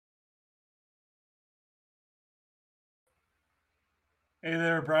Hey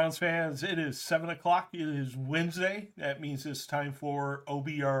there, Browns fans. It is 7 o'clock. It is Wednesday. That means it's time for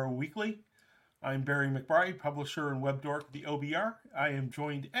OBR Weekly. I'm Barry McBride, publisher and web dork of the OBR. I am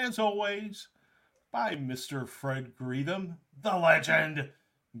joined, as always, by Mr. Fred Greetham, the legend,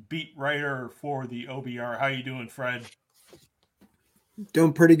 beat writer for the OBR. How you doing, Fred?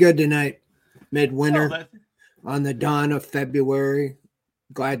 Doing pretty good tonight. Well, Midwinter that on the dawn of February.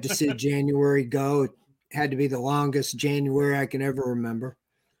 Glad to see January go. It had to be the longest January I can ever remember.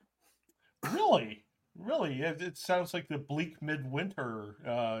 really, it sounds like the bleak midwinter,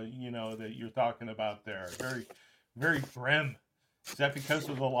 that you're talking about there. Very, very grim. Is that because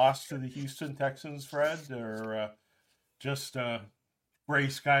of the loss to the Houston Texans, Fred, or just gray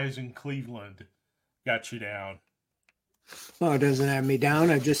skies in Cleveland got you down? Oh, it doesn't have me down.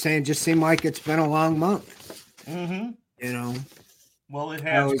 I'm just saying, it just seemed like it's been a long month. Mm-hmm. You know, Well, it I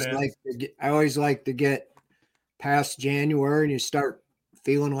has always been. like to get, I always like to get past January and you start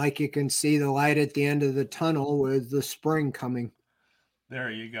feeling like you can see the light at the end of the tunnel with the spring coming.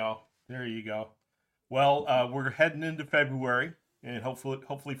 There you go. There you go. Well, we're heading into February, and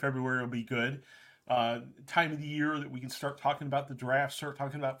hopefully February will be good. Time of the year that we can start talking about the draft, start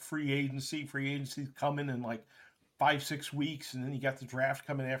talking about free agency. Free agency coming in like 5 6 weeks, and then you got the draft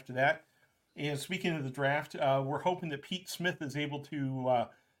coming after that. And speaking of the draft, we're hoping that Pete Smith is able to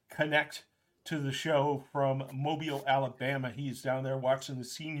connect to the show from Mobile, Alabama. He's down there watching the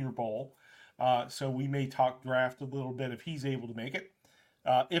Senior Bowl, so we may talk draft a little bit if he's able to make it.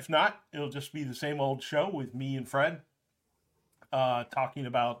 If not, it'll just be the same old show with me and Fred talking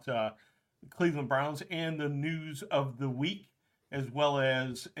about Cleveland Browns and the news of the week, as well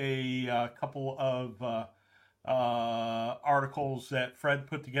as a couple of articles that Fred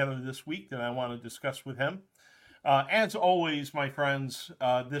put together this week that I want to discuss with him. As always, my friends,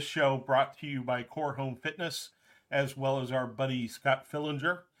 this show brought to you by Core Home Fitness, as well as our buddy Scott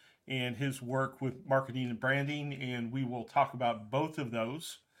Fillinger and his work with marketing and branding. And we will talk about both of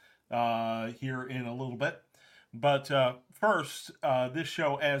those here in a little bit. But first, this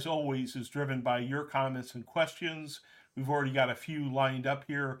show, as always, is driven by your comments and questions. We've already got a few lined up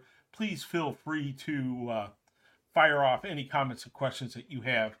here. Please feel free to fire off any comments and questions that you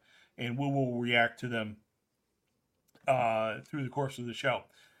have, and we will react to them through the course of the show.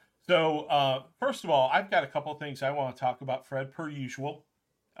 So, first of all, I've got a couple of things I want to talk about, Fred, per usual.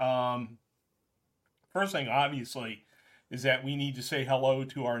 Um, First thing, obviously, is that we need to say hello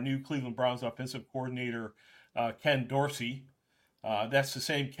to our new Cleveland Browns offensive coordinator, Ken Dorsey. That's the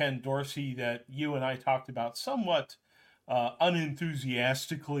same Ken Dorsey that you and I talked about somewhat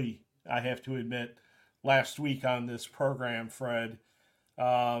unenthusiastically, I have to admit, last week on this program, Fred.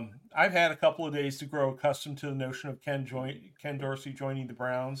 I've had a couple of days to grow accustomed to the notion of Ken Dorsey joining the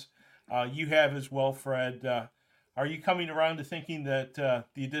Browns. You have as well, Fred. Are you coming around to thinking that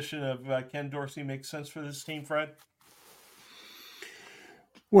the addition of Ken Dorsey makes sense for this team, Fred?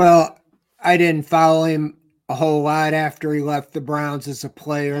 Well, I didn't follow him a whole lot after he left the Browns as a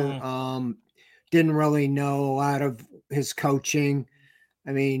player. Mm, Didn't really know a lot of his coaching.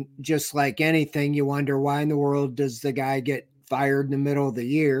 I mean, just like anything, you wonder why in the world does the guy get fired in the middle of the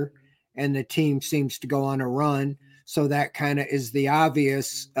year and the team seems to go on a run. So that kind of is the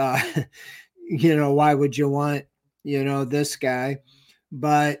obvious, why would you want, this guy?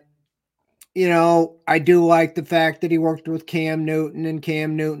 But, I do like the fact that he worked with Cam Newton and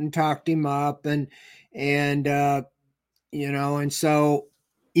Cam Newton talked him up and and so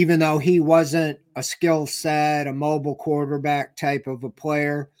even though he wasn't a skill set, a mobile quarterback type of a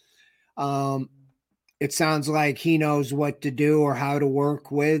player, um, it sounds like he knows what to do or how to work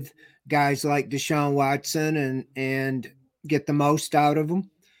with guys like Deshaun Watson and get the most out of them.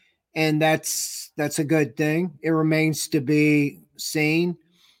 And that's a good thing. It remains to be seen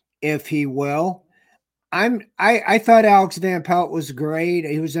if he will. I thought Alex Van Pelt was great.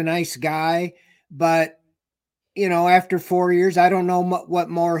 He was a nice guy, but after 4 years, I don't know what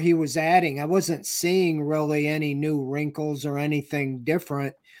more he was adding. I wasn't seeing really any new wrinkles or anything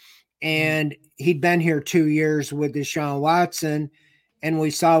different. mm. And he'd been here 2 years with Deshaun Watson, and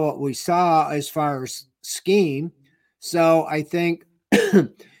we saw what we saw as far as scheme. So I think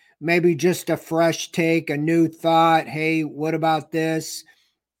maybe just a fresh take, a new thought. Hey, what about this?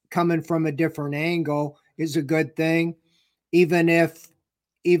 Coming from a different angle is a good thing, even if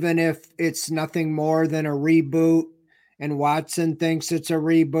it's nothing more than a reboot and Watson thinks it's a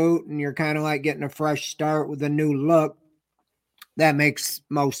reboot and you're kind of like getting a fresh start with a new look. That makes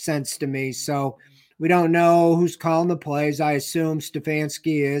most sense to me. So we don't know who's calling the plays. I assume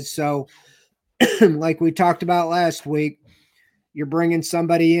Stefanski is. So like we talked about last week, you're bringing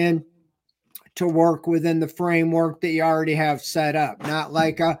somebody in to work within the framework that you already have set up, not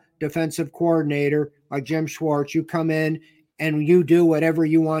like a defensive coordinator like Jim Schwartz. You come in and you do whatever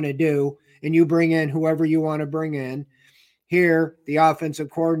you want to do, and you bring in whoever you want to bring in. Here, the offensive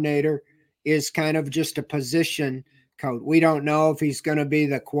coordinator is kind of just a position coach. We don't know if he's going to be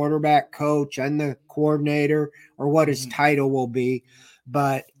the quarterback coach and the coordinator or what his Hmm. title will be,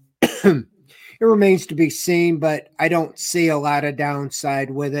 but it remains to be seen. But I don't see a lot of downside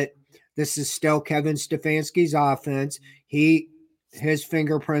with it. This is still Kevin Stefanski's offense. His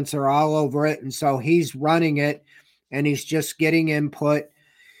fingerprints are all over it, and so he's running it, and he's just getting input.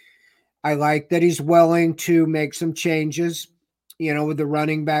 I like that he's willing to make some changes, with the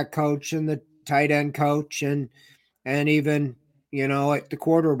running back coach and the tight end coach and even, at the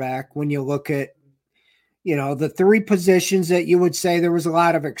quarterback. When you look at, the three positions that you would say there was a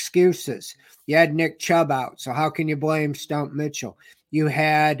lot of excuses. You had Nick Chubb out, so how can you blame Stump Mitchell? You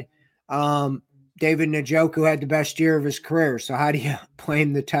had David Njoku had the best year of his career, so how do you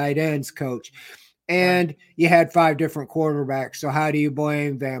blame the tight ends coach? Right. And you had five different quarterbacks. So how do you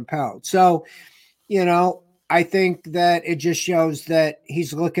blame Van Pelt? So, I think that it just shows that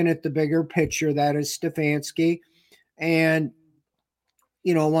he's looking at the bigger picture, that is Stefanski, and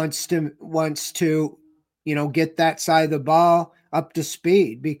wants to get that side of the ball up to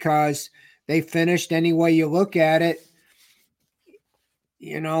speed, because they finished, any way you look at it,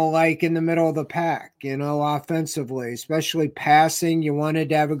 like in the middle of the pack, offensively, especially passing. You wanted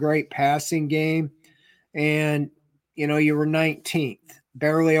to have a great passing game, and you were 19th,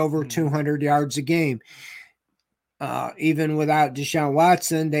 barely over Hmm. 200 yards a game. Even without Deshaun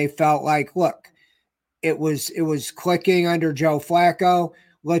Watson, they felt like, look, it was clicking under Joe Flacco.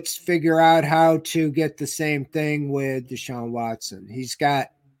 Let's figure out how to get the same thing with Deshaun Watson. He's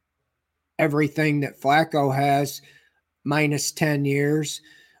got everything that Flacco has, minus 10 years,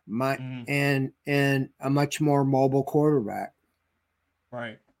 my Hmm. and a much more mobile quarterback.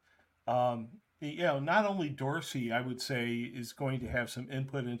 Right. Um, not only Dorsey, I would say, is going to have some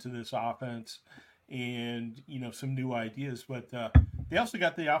input into this offense and, some new ideas, but they also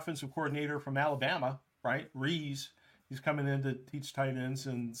got the offensive coordinator from Alabama, right? Rees. He's coming in to teach tight ends,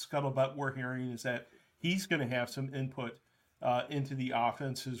 and scuttlebutt we're hearing is that he's going to have some input into the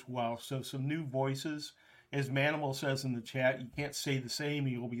offense as well. So some new voices. As Manimal says in the chat, you can't say the same;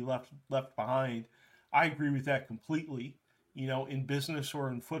 you'll be left behind. I agree with that completely. In business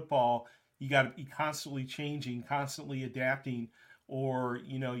or in football, you got to be constantly changing, constantly adapting, or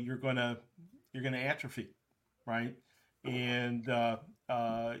you're gonna atrophy, right? And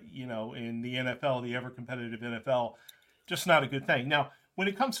in the NFL, the ever competitive NFL, just not a good thing. Now, when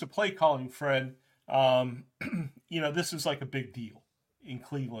it comes to play calling, Fred, um, this is like a big deal in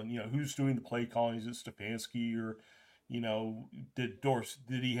Cleveland. Who's doing the play calling? Is it Stefanski, or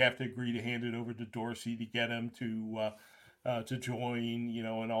did he have to agree to hand it over to Dorsey to get him to join,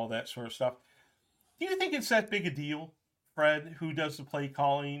 and all that sort of stuff? Do you think it's that big a deal, Fred, who does the play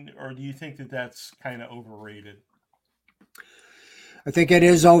calling, or do you think that that's kind of overrated? I think it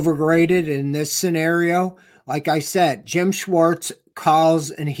is overrated in this scenario. Like I said, Jim Schwartz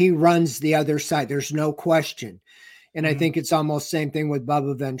calls and he runs the other side. There's no question. And I Mm-hmm. think it's almost same thing with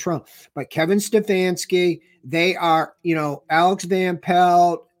Bubba Ventrone. But Kevin Stefanski, they are, Alex Van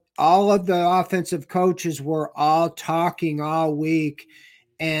Pelt, all of the offensive coaches were all talking all week.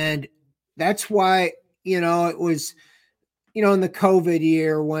 And that's why, it was, in the COVID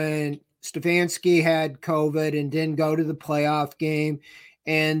year when Stefanski had COVID and didn't go to the playoff game,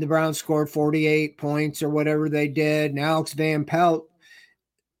 and the Browns scored 48 points or whatever they did, and Alex Van Pelt,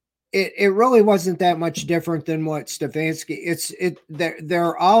 it really wasn't that much different than what Stefanski.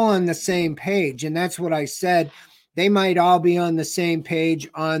 They're all on the same page, and that's what I said. They might all be on the same page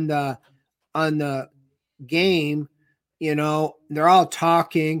on the game. They're all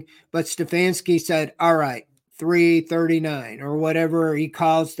talking, but Stefanski said, "All right, 339 or whatever he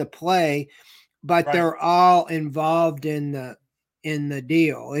calls the play," but Right. they're all involved in the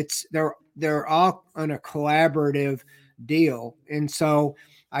deal. They're all on a collaborative deal, and so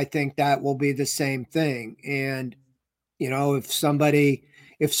I think that will be the same thing. And if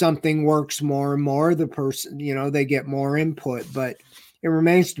something works more and more, the person, they get more input, but it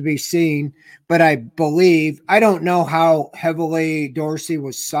remains to be seen. But I don't know how heavily Dorsey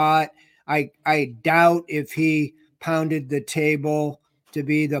was sought. I doubt if he pounded the table to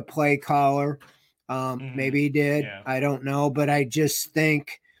be the play caller. Mm-hmm. Maybe he did. Yeah. I don't know, but I just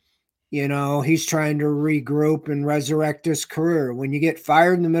think he's trying to regroup and resurrect his career. When you get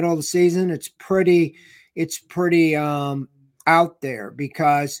fired in the middle of the season, it's pretty out there,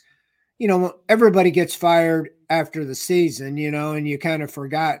 because everybody gets fired after the season, and you kind of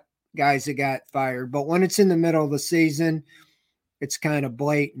forgot guys that got fired. But when it's in the middle of the season, it's kind of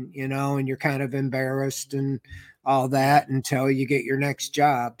blatant, and you're kind of embarrassed and all Yeah. that until you get your next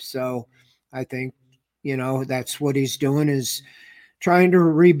job. So I think, that's what he's doing, is trying to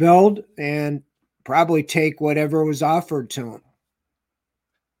rebuild and probably take whatever was offered to him.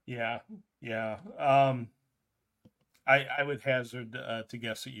 Yeah. Yeah. I would hazard to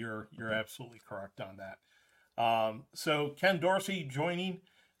guess that you're absolutely correct on that. So Ken Dorsey joining,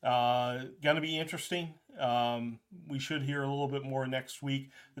 going to be interesting. We should hear a little bit more next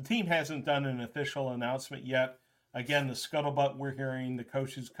week. The team hasn't done an official announcement yet. Again, the scuttlebutt we're hearing, the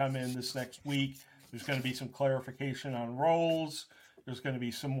coaches come in this next week. There's going to be some clarification on roles. There's going to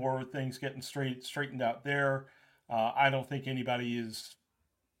be some more things getting straightened out there. I don't think anybody is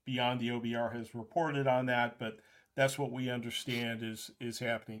beyond the OBR has reported on that, but that's what we understand is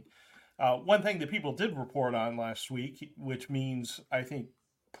happening. One thing that people did report on last week, which means I think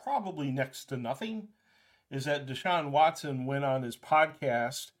probably next to nothing, is that Deshaun Watson went on his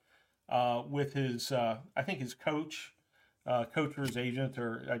podcast with his, I think his coach or his agent,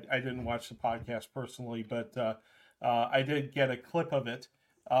 or I didn't watch the podcast personally, but I did get a clip of it,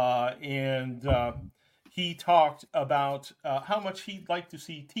 and he talked about how much he'd like to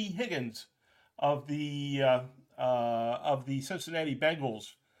see T. Higgins of the Cincinnati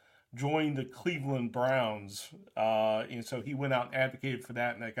Bengals join the Cleveland Browns, and so he went out and advocated for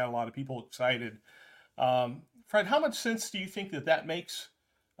that, and that got a lot of people excited. Fred, how much sense do you think that makes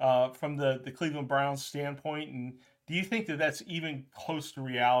from the Cleveland Browns standpoint, and do you think that that's even close to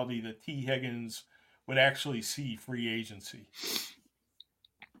reality that T. Higgins would actually see free agency?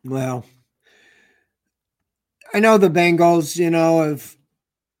 Well, I know the Bengals,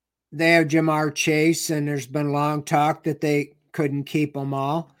 they have Jamar Chase, and there's been long talk that they couldn't keep them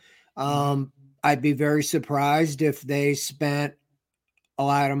all. Mm-hmm. I'd be very surprised if they spent a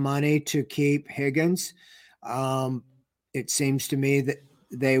lot of money to keep Higgins. It seems to me that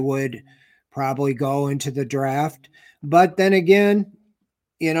they would probably go into the draft. But then again,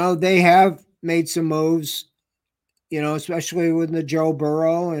 they have made some moves, especially with the Joe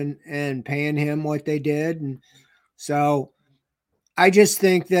Burrow and paying him what they did. And so I just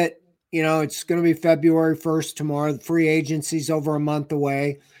think that, it's going to be February 1st tomorrow. The free agency's over a month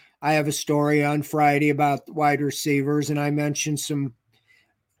away. I have a story on Friday about wide receivers, and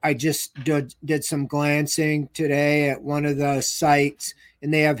I just did some glancing today at one of the sites,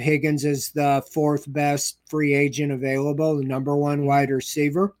 and they have Higgins as the fourth best free agent available, the number one Mm-hmm. wide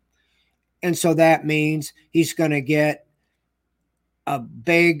receiver. And so that means he's going to get a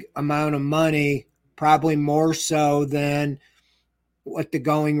big amount of money, probably more so than what the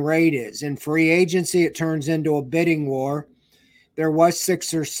going rate is. In free agency, it turns into a bidding war. There was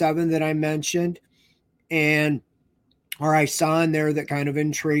 6 or 7 that I mentioned, or I saw in there that kind of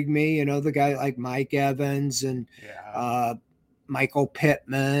intrigued me. The guy like Mike Evans and Yeah. uh, Michael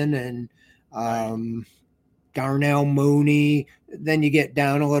Pittman and Right. Darnell Mooney. Then you get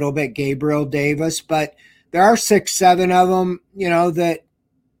down a little bit, Gabriel Davis. But there are 6, 7 of them, that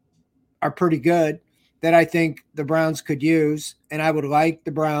are pretty good that I think the Browns could use. And I would like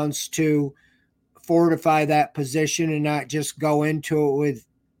the Browns to fortify that position and not just go into it with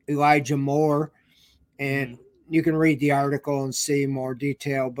Elijah Moore. And Mm-hmm. you can read the article and see more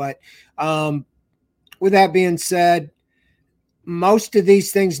detail. But with that being said, most of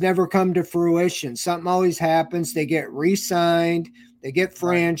these things never come to fruition. Something always happens. They get re-signed, they get Right.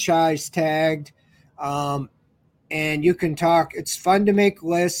 franchise tagged, and you can talk. It's fun to make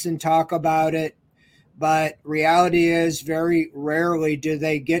lists and talk about it, but reality is very rarely do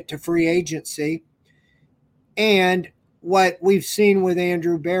they get to free agency. And what we've seen with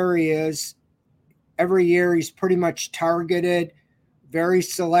Andrew Berry is every year he's pretty much targeted, very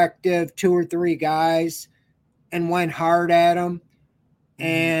selective, 2 or 3 guys, and went hard at them. Mm-hmm.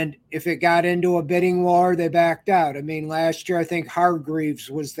 And if it got into a bidding war, they backed out. I mean, last year, I think Hargreaves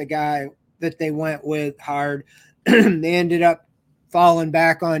was the guy that they went with hard. They ended up falling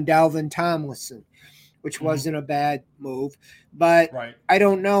back on Dalvin Tomlinson, which Mm-hmm. wasn't a bad move. But Right. I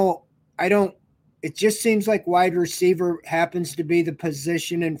don't know. It just seems like wide receiver happens to be the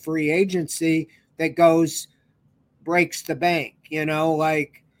position in free agency that breaks the bank,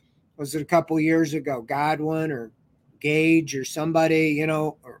 like was it a couple years ago, Godwin or Gage or somebody,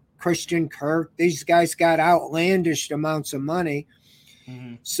 or Christian Kirk. These guys got outlandish amounts of money.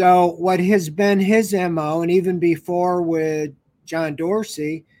 Mm-hmm. So what has been his MO, and even before with John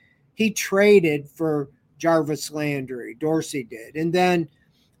Dorsey, he traded for Jarvis Landry. Dorsey did. And then,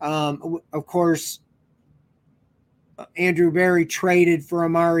 of course, Andrew Berry traded for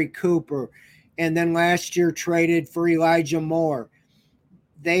Amari Cooper. And then last year traded for Elijah Moore.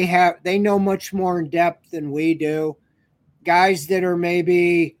 they know much more in depth than we do. Guys that are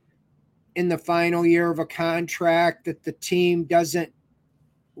maybe in the final year of a contract that the team doesn't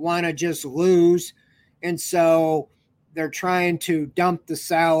want to just lose, and so they're trying to dump the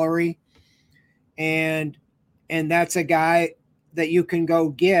salary, and that's a guy that you can go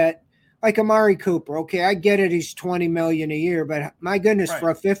get like Amari Cooper. Okay, I get it, he's 20 million a year, but my goodness, Right. for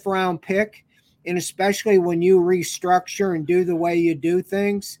a 5th round pick, and especially when you restructure and do the way you do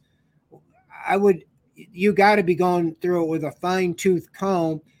things, I would you got to be going through it with a fine tooth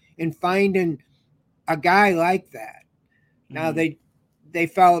comb and finding a guy like that. Now Mm-hmm. they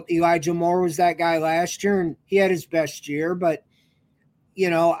felt Elijah Moore was that guy last year, and he had his best year. But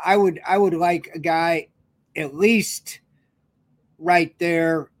I would like a guy at least right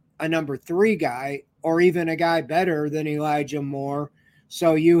there, a number 3 guy, or even a guy better than Elijah Moore.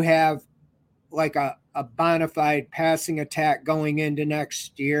 So you have like a bona fide passing attack going into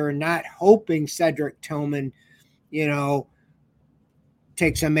next year, and not hoping Cedric Tillman, you know,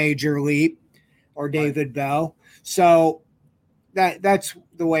 takes a major leap, or Right. David Bell. So that's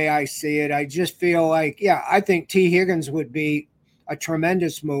the way I see it. I just feel like, yeah, I think T. Higgins would be a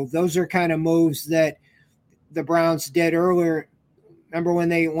tremendous move. Those are kind of moves that the Browns did earlier. Remember when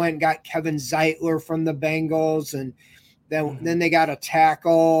they went and got Kevin Zeitler from the Bengals, and Mm-hmm. then they got a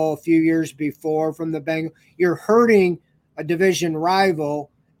tackle a few years before from the Bengals. You're hurting a division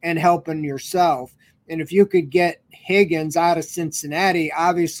rival and helping yourself. And if you could get Higgins out of Cincinnati,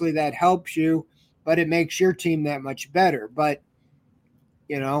 obviously that helps you, but it makes your team that much better. But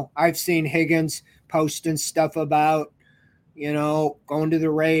I've seen Higgins posting stuff about, going to the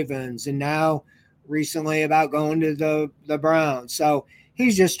Ravens, and now recently about going to the Browns. So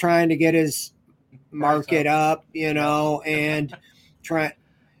he's just trying to get his Price market up. up, Yep. and try,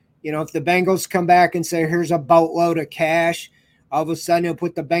 if the Bengals come back and say, here's a boatload of cash, all of a sudden he'll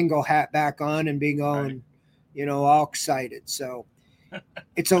put the Bengal hat back on and be Right. going, all excited. So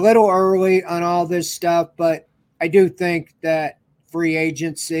it's a little early on all this stuff, but I do think that free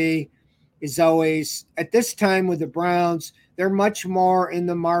agency is always, at this time with the Browns, they're much more in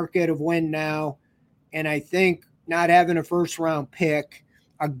the market of win now. And I think not having a first round pick,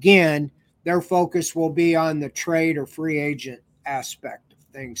 again, their focus will be on the trade or free agent aspect of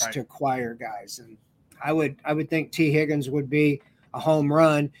things Right. to acquire guys. And I would think T. Higgins would be a home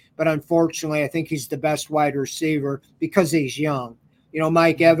run, but unfortunately, I think he's the best wide receiver because he's young.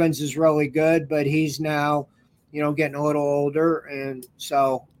 Mike Mm-hmm. Evans is really good, but he's now, getting a little older, and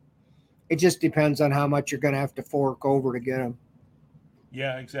so it just depends on how much you're going to have to fork over to get him.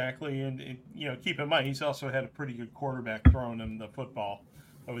 Yeah, exactly. And keep in mind he's also had a pretty good quarterback throwing him the football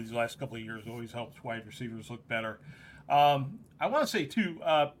over these last couple of years. Always helps wide receivers look better. I want to say too,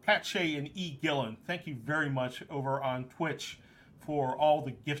 Pat Shea and E. Gillen, thank you very much over on Twitch for all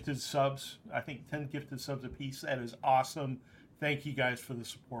the gifted subs. I think 10 gifted subs apiece. That is awesome. Thank you guys for the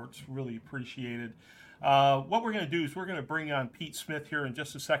support. It's really appreciated. What we're going to do is we're going to bring on Pete Smith here in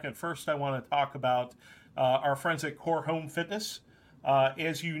just a second. First, I want to talk about our friends at Core Home Fitness.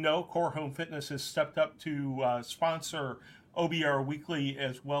 As you know, Core Home Fitness has stepped up to sponsor OBR Weekly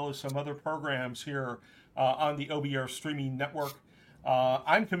as well as some other programs here on the OBR streaming network.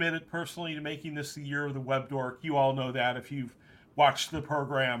 I'm committed personally to making this the year of the web dork. You all know that if you've watched the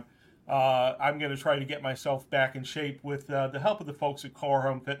program. I'm going to try to get myself back in shape with the help of the folks at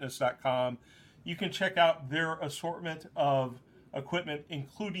corehomefitness.com. You can check out their assortment of equipment,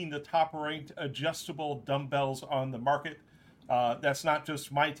 including the top ranked adjustable dumbbells on the market. That's not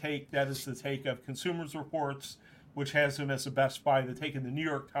just my take, that is the take of Consumers Reports, which has them as the best buy, the take in the New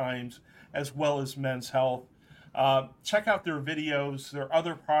York Times, as well as Men's Health. Check out their videos, their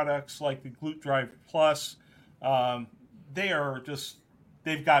other products like the Glute Drive Plus. Um, they are just,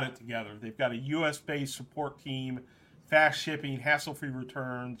 they've got it together. They've got a US based support team, fast shipping, hassle free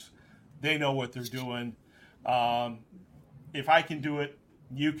returns. They know what they're doing. Um, if I can do it,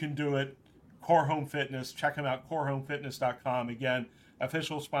 you can do it. Core Home Fitness, check them out, corehomefitness.com. Again,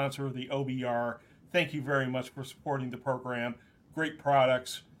 official sponsor of the OBR. Thank you very much for supporting the program. Great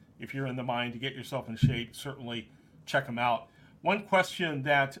products. If you're in the mind to get yourself in shape, certainly check them out. One question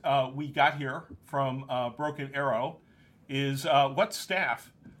that we got here from Broken Arrow is what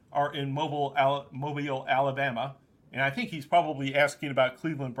staff are in Mobile, Alabama? And I think he's probably asking about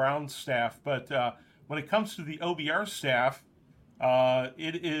Cleveland Browns staff, but when it comes to the OBR staff,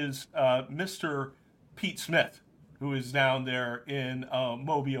 it is Mr. Pete Smith, who is down there in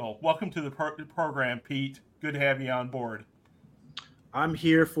Mobile. Welcome to the program, Pete. Good to have you on board. I'm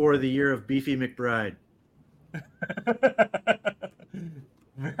here for the year of Beefy McBride.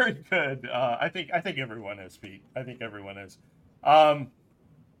 Very good. I think everyone is, Pete. I think everyone is. Um,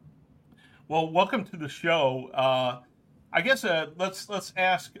 Well, welcome to the show. I guess let's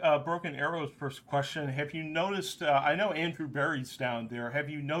ask Broken Arrow's first question. Have you noticed? I know Andrew Berry's down there. Have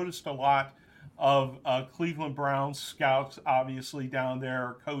you noticed a lot of Cleveland Browns scouts, obviously down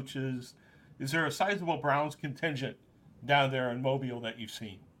there, coaches? Is there a sizable Browns contingent down there in Mobile that you've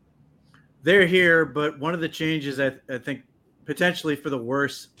seen? They're here, but one of the changes I think potentially for the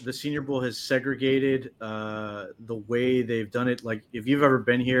worse, the Senior Bowl has segregated the way they've done it. Like if you've ever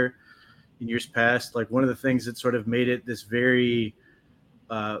been here in years past, like one of the things that sort of made it this very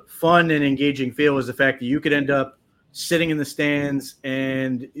fun and engaging feel was the fact that you could end up sitting in the stands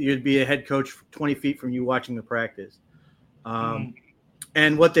and you'd be a head coach 20 feet from you watching the practice.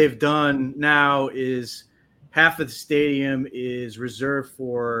 And what they've done now is half of the stadium is reserved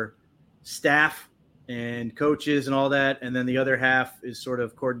for staff and coaches and all that, and then the other half is sort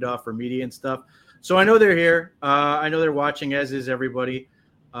of cordoned off for media and stuff. So I know they're here. I know they're watching, as is everybody.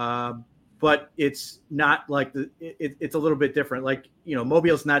 But it's not like it's a little bit different. Like, you know,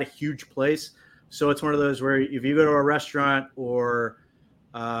 Mobile's not a huge place, so it's one of those where if you go to a restaurant or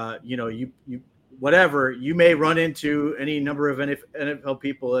you know, you whatever, you may run into any number of NFL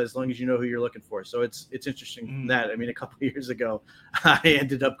people as long as you know who you're looking for. So it's interesting that. I mean, a couple of years ago, I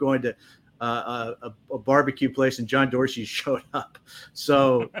ended up going to a barbecue place and John Dorsey showed up.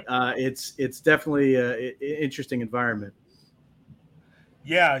 So it's definitely an interesting environment.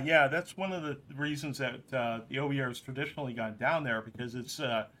 Yeah, that's one of the reasons that the OBR has traditionally gone down there, because it's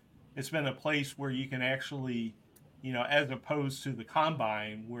been a place where you can actually, you know, as opposed to the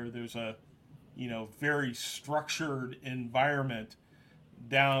combine where there's a, you know, very structured environment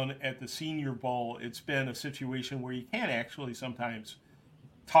down at the Senior Bowl. It's been a situation where you can actually sometimes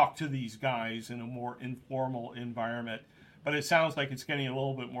talk to these guys in a more informal environment. But it sounds like it's getting a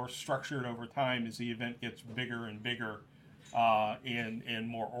little bit more structured over time as the event gets bigger and bigger and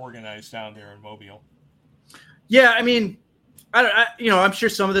more organized down there in Mobile. Yeah, I mean, I'm sure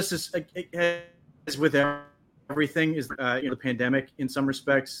some of this is with everything is the pandemic in some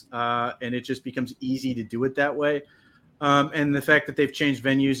respects, and it just becomes easy to do it that way. And the fact that they've changed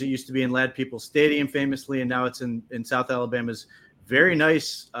venues, it used to be in Lad People Stadium famously, and now it's in South Alabama's very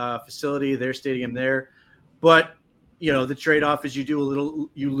nice facility, their stadium there. But you know, the trade-off is you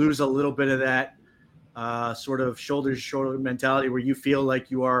lose a little bit of that sort of shoulder-to-shoulder mentality where you feel like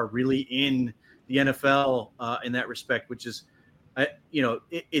you are really in the NFL in that respect, which is,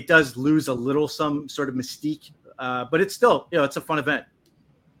 it does lose a little some sort of mystique, but it's still, it's a fun event.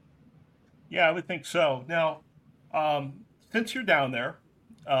 Yeah, I would think so. Now, since you're down there,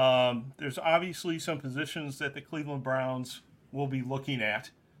 there's obviously some positions that the Cleveland Browns will be looking at.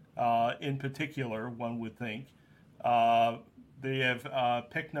 In particular, one would think. They have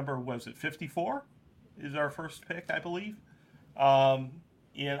pick number, was it 54? Is our first pick, I believe.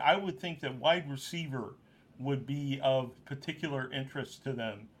 And I would think that wide receiver would be of particular interest to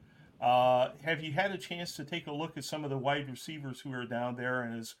them. Have you had a chance to take a look at some of the wide receivers who are down there,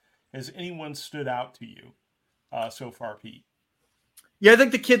 and has anyone stood out to you so far, Pete? Yeah, I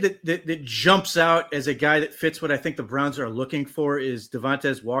think the kid that jumps out as a guy that fits what I think the Browns are looking for is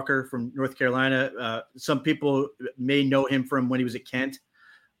Devontae Walker from North Carolina. Some people may know him from when he was at Kent.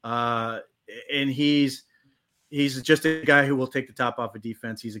 And he's just a guy who will take the top off of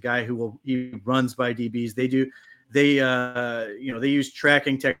defense. He's a guy he runs by DBs. They use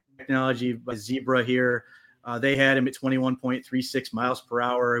tracking technology by Zebra here. They had him at 21.36 miles per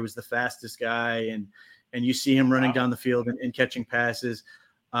hour. He was the fastest guy, and you see him running down the field and catching passes.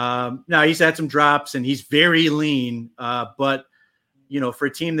 Now he's had some drops and he's very lean, but for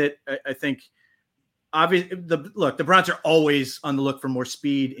a team that I think obviously the Browns are always on the look for more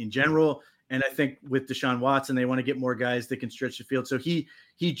speed in general. And I think with Deshaun Watson, they want to get more guys that can stretch the field. So he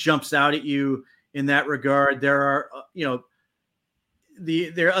jumps out at you in that regard. There are,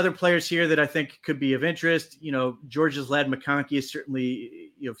 there are other players here that I think could be of interest. Georgia's Ladd McConkey is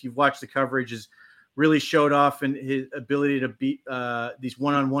certainly, if you've watched the coverage, is really showed off in his ability to beat these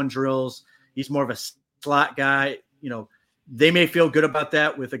one-on-one drills. He's more of a slot guy. They may feel good about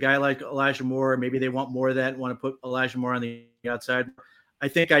that with a guy like Elijah Moore. Maybe they want more of that and want to put Elijah Moore on the outside. I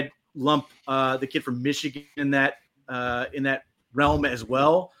think I'd lump the kid from Michigan in that realm as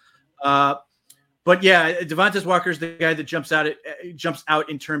well. But yeah, Devontae Walker is the guy that jumps out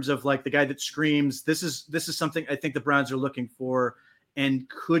in terms of like the guy that screams. This is something I think the Browns are looking for and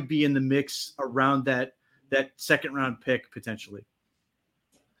could be in the mix around that second round pick potentially.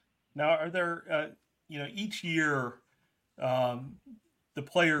 Now, are there each year the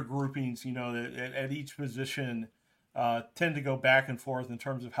player groupings at each position tend to go back and forth in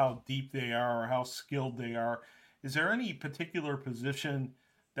terms of how deep they are or how skilled they are. Is there any particular position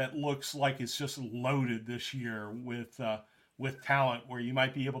that looks like it's just loaded this year with talent, where you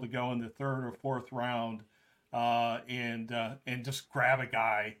might be able to go in the third or fourth round and just grab a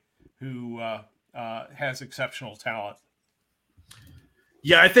guy who has exceptional talent.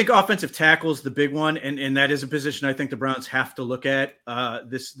 Yeah, I think offensive tackle is the big one, and that is a position I think the Browns have to look at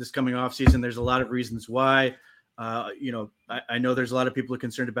this coming offseason. There's a lot of reasons why. I know there's a lot of people who are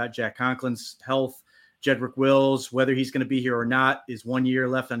concerned about Jack Conklin's health. Jedrick Wills, whether he's going to be here or not, is 1 year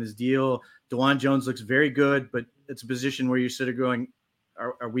left on his deal. DeJuan Jones looks very good, but it's a position where you're sort of going,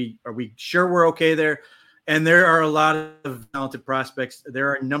 are we sure we're okay there? And there are a lot of talented prospects. There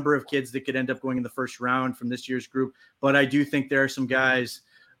are a number of kids that could end up going in the first round from this year's group, but I do think there are some guys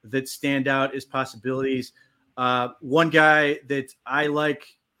that stand out as possibilities. One guy that I like,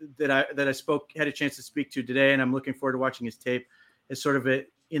 that I had a chance to speak to today, and I'm looking forward to watching his tape, is sort of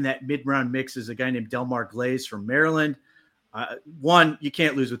in that mid-round mix, is a guy named Delmar Glaze from Maryland. One, you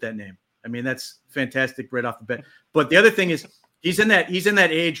can't lose with that name. I mean, that's fantastic right off the bat. But the other thing is, he's in that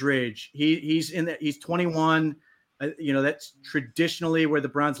age range. He's 21. That's traditionally where the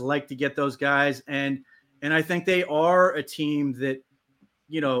Browns like to get those guys, and I think they are a team that,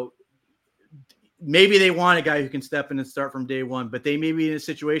 maybe they want a guy who can step in and start from day one, but they may be in a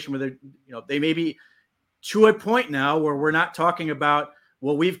situation where they may be to a point now where we're not talking about,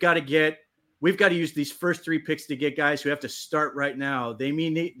 well, we've got to use these first 3 picks to get guys who have to start right now. They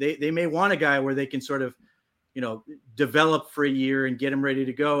may want a guy where they can sort of, develop for a year and get him ready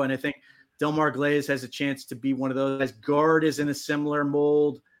to go. And I think Delmar Glaze has a chance to be one of those guys. Guard is in a similar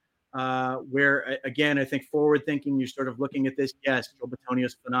mold, where, again, I think forward thinking, you're sort of looking at this. Yes, Joe Bitonio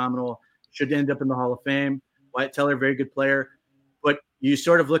is phenomenal. Should end up in the Hall of Fame. Wyatt Teller, very good player. But you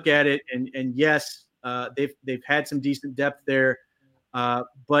sort of look at it, and yes, they've had some decent depth there.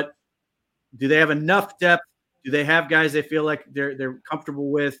 But do they have enough depth? Do they have guys they feel like they're comfortable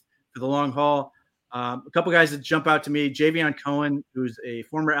with for the long haul? A couple guys that jump out to me: Javion Cohen, who's a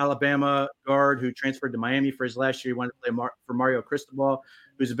former Alabama guard who transferred to Miami for his last year. He wanted to play for Mario Cristobal,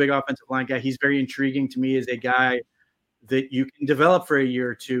 who's a big offensive line guy. He's very intriguing to me as a guy that you can develop for a year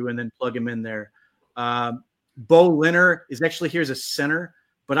or two and then plug him in there. Bo Linner is actually here as a center,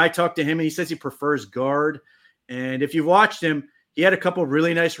 but I talked to him and he says he prefers guard. And if you've watched him, he had a couple of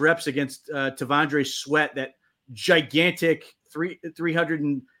really nice reps against Tavondre Sweat, that gigantic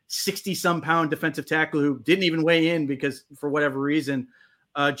 360-some pound defensive tackle who didn't even weigh in because, for whatever reason,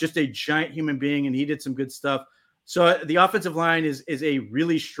 just a giant human being, and he did some good stuff. So the offensive line is a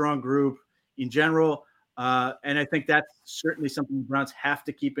really strong group in general, and I think that's certainly something the Browns have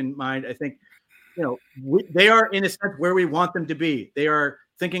to keep in mind. I think, they are, in a sense, where we want them to be. They are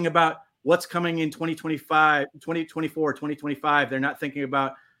thinking about what's coming in 2025, 2024, 2025. They're not thinking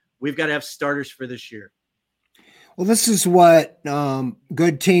about, we've got to have starters for this year. Well, this is what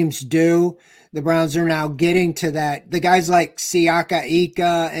good teams do. The Browns are now getting to that. The guys like Siaka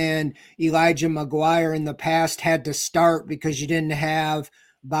Ika and Elijah McGuire in the past had to start because you didn't have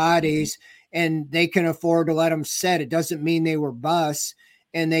bodies, and they can afford to let them sit. It doesn't mean they were busts,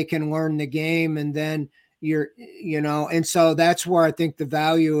 and they can learn the game, and then and so that's where I think the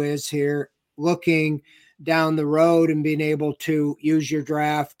value is here, looking down the road and being able to use your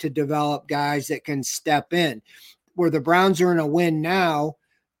draft to develop guys that can step in. Where the Browns are in a win now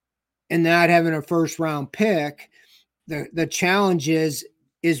and not having a first round pick, the challenge is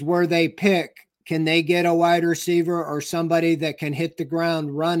where they pick. Can they get a wide receiver or somebody that can hit the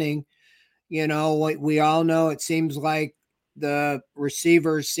ground running? We all know it seems like the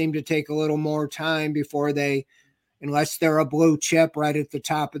receivers seem to take a little more time before unless they're a blue chip right at the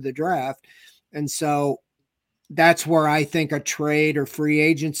top of the draft. And so that's where I think a trade or free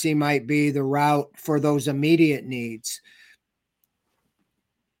agency might be the route for those immediate needs.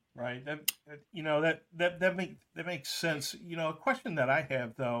 Right. That makes sense. A question that I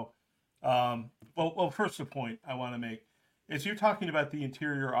have, though, first, a point I want to make is, you're talking about the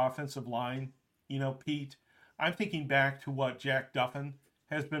interior offensive line, Pete. I'm thinking back to what Jack Duffin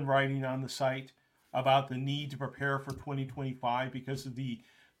has been writing on the site about the need to prepare for 2025 because of the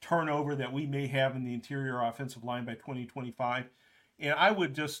turnover that we may have in the interior offensive line by 2025. And I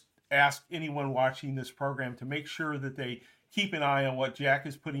would just ask anyone watching this program to make sure that they keep an eye on what Jack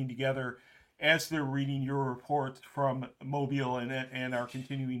is putting together as they're reading your report from Mobile and our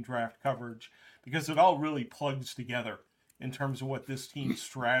continuing draft coverage, because it all really plugs together in terms of what this team's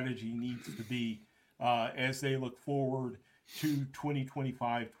strategy needs to be as they look forward to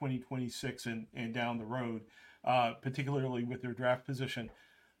 2025, 2026, and down the road, particularly with their draft position.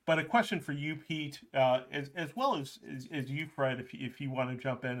 But a question for you, Pete, as well as you, Fred, if you want to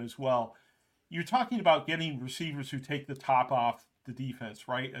jump in as well. You're talking about getting receivers who take the top off the defense,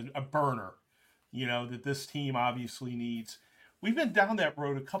 right? A burner, that this team obviously needs. We've been down that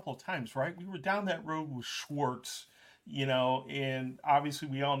road a couple of times, right? We were down that road with Schwartz, and obviously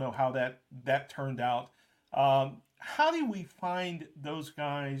we all know how that turned out. How do we find those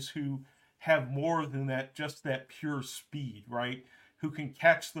guys who have more than that, just that pure speed, right? Who can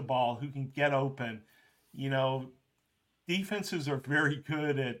catch the ball, who can get open? Defenses are very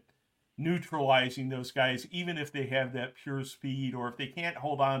good at neutralizing those guys, even if they have that pure speed, or if they can't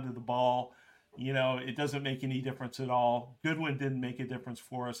hold on to the ball, it doesn't make any difference at all. Goodwin didn't make a difference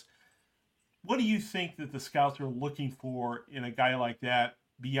for us. What do you think that the scouts are looking for in a guy like that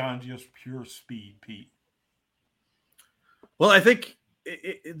beyond just pure speed, Pete? Well, I think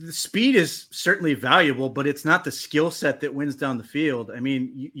the speed is certainly valuable, but it's not the skill set that wins down the field. I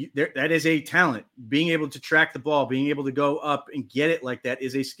mean, that is a talent. Being able to track the ball, being able to go up and get it like that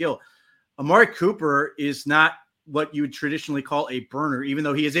is a skill. Amari Cooper is not what you would traditionally call a burner, even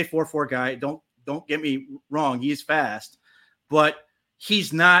though he is a 4.4 guy. Don't get me wrong. He is fast, but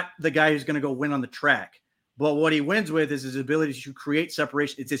he's not the guy who's going to go win on the track. But what he wins with is his ability to create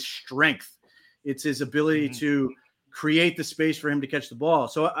separation. It's his strength. It's his ability to create the space for him to catch the ball.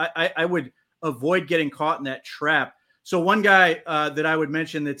 So I would avoid getting caught in that trap. So one guy that I would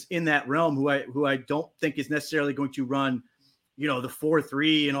mention that's in that realm who I don't think is necessarily going to run, the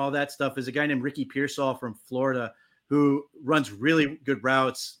 4.3 and all that stuff is a guy named Ricky Pearsall from Florida who runs really good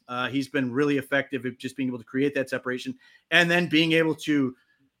routes. He's been really effective at just being able to create that separation and then being able to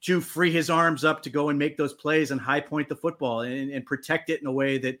free his arms up to go and make those plays and high point the football and protect it in a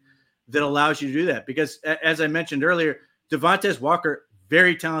way that allows you to do that. Because as I mentioned earlier, Devontae Walker,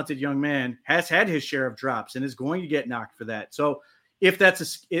 very talented young man, has had his share of drops and is going to get knocked for that. So if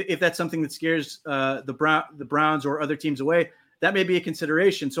that's something that scares the Browns or other teams away, that may be a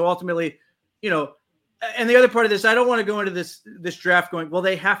consideration. So ultimately, and the other part of this, I don't want to go into this draft going, well,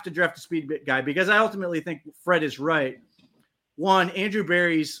 they have to draft a speed guy, because I ultimately think Fred is right. One, Andrew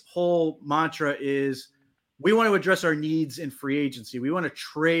Berry's whole mantra is, we want to address our needs in free agency. We want to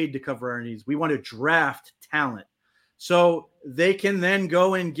trade to cover our needs. We want to draft talent. So they can then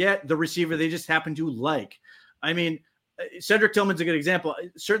go and get the receiver they just happen to like. I mean, Cedric Tillman's a good example.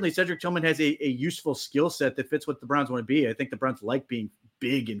 Certainly Cedric Tillman has a useful skill set that fits what the Browns want to be. I think the Browns like being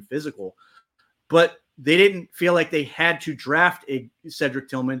big and physical. But they didn't feel like they had to draft a Cedric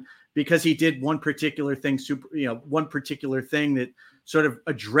Tillman because he did one particular thing, one particular thing that sort of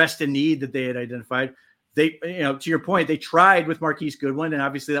addressed a need that they had identified. They, to your point, they tried with Marquise Goodwin, and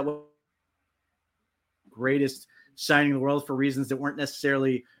obviously that was the greatest signing in the world for reasons that weren't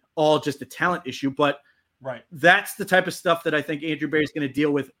necessarily all just a talent issue. But right, that's the type of stuff that I think Andrew Berry is going to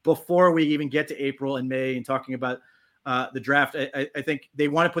deal with before we even get to April and May and talking about the draft. I think they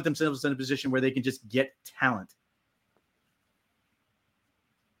want to put themselves in a position where they can just get talent.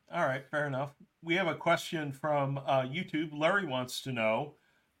 All right, fair enough. We have a question from YouTube. Larry wants to know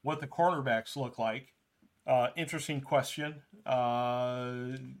what the cornerbacks look like. Interesting question.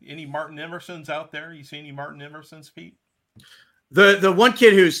 Any Martin Emersons out there? You see any Martin Emersons, Pete? The one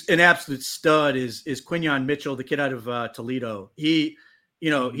kid who's an absolute stud is Quinyon Mitchell, the kid out of Toledo. He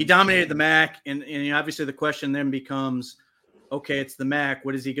dominated the MAC, and obviously the question then becomes, okay, it's the MAC.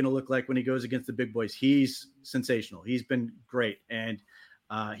 What is he going to look like when he goes against the big boys? He's sensational. He's been great, and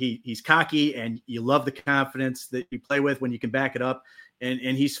he's cocky, and you love the confidence that you play with when you can back it up, and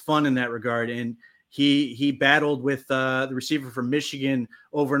he's fun in that regard. And he battled with the receiver from Michigan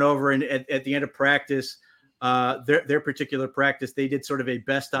over and over, and at the end of practice, their particular practice, they did sort of a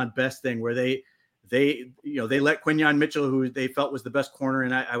best on best thing where they let Quinyon Mitchell, who they felt was the best corner,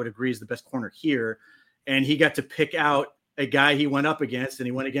 and I would agree is the best corner here, and he got to pick out a guy he went up against, and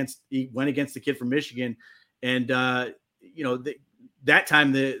he went against the kid from Michigan, and that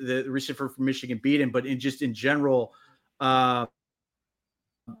time the receiver from Michigan beat him, but in general,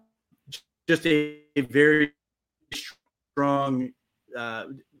 just a very strong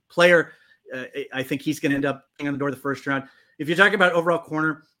player. I think he's going to end up on the door of the first round. If you're talking about overall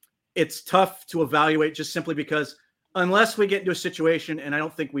corner, it's tough to evaluate just simply because unless we get into a situation, and I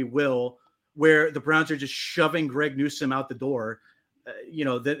don't think we will, where the Browns are just shoving Greg Newsome out the door,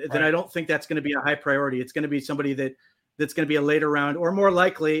 then I don't think that's going to be a high priority. It's going to be somebody that's going to be a later round, or more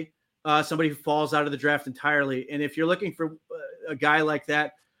likely somebody who falls out of the draft entirely. And if you're looking for a guy like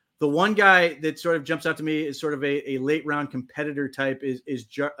that, the one guy that sort of jumps out to me is sort of a late round competitor type is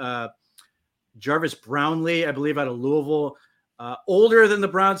Jarvis Brownlee, I believe, out of Louisville. Older than the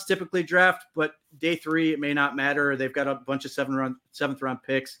Browns typically draft, but day 3, it may not matter. They've got a bunch of seventh round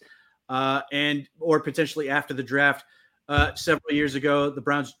picks, or potentially after the draft. Several years ago, the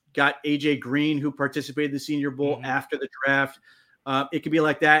Browns got AJ Green, who participated in the Senior Bowl after the draft. It could be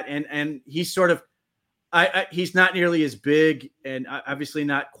like that. And he's sort of, he's not nearly as big and obviously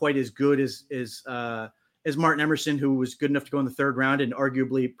not quite as good as Martin Emerson, who was good enough to go in the third round and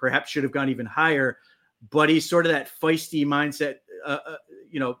arguably perhaps should have gone even higher. But he's sort of that feisty mindset,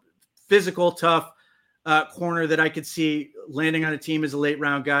 physical, tough corner that I could see landing on a team as a late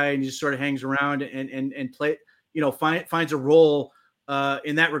round guy, and he just sort of hangs around and play, finds a role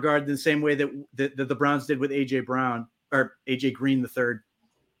in that regard, in the same way that the Browns did with AJ Brown or AJ Green the third.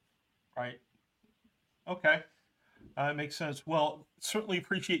 Right. Okay. Makes sense. Well, certainly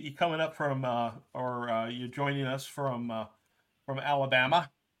appreciate you coming up from, you joining us from Alabama,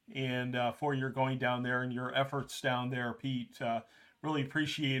 and for your going down there and your efforts down there, Pete. Really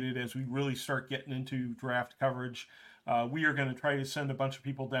appreciate it as we really start getting into draft coverage. We are going to try to send a bunch of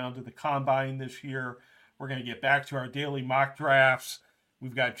people down to the combine this year. We're going to get back to our daily mock drafts.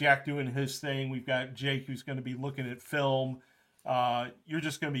 We've got Jack doing his thing. We've got Jake, who's going to be looking at film. You're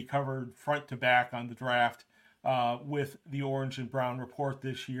just going to be covered front to back on the draft with the Orange and Brown Report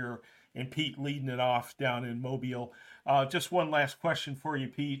this year, and Pete leading it off down in Mobile. Just one last question for you,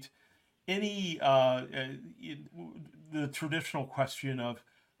 Pete. Any the traditional question of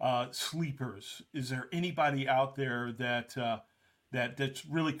sleepers? Is there anybody out there that's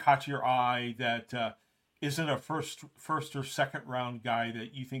really caught your eye that isn't a first or second round guy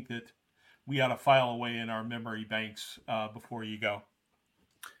that you think that we ought to file away in our memory banks before you go?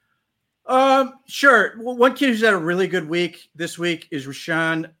 Sure. Well, one kid who's had a really good week this week is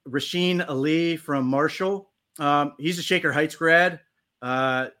Rasheen Ali from Marshall. He's a Shaker Heights grad.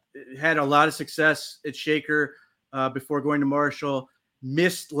 Had a lot of success at Shaker before going to Marshall.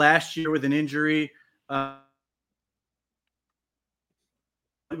 Missed last year with an injury. It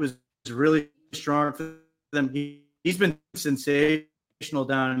was really strong for them. He's been sensational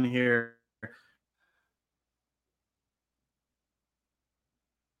down here.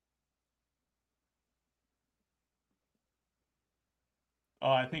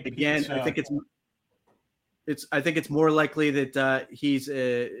 I think again, Pete's, I think it's more likely that he's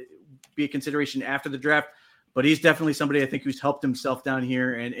be a consideration after the draft, but he's definitely somebody I think who's helped himself down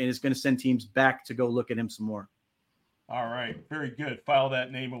here and is going to send teams back to go look at him some more. All right, very good. File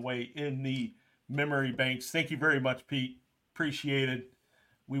that name away in the memory banks. Thank you very much, Pete. Appreciate it.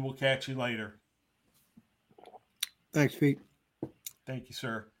 We will catch you later. Thanks, Pete. Thank you,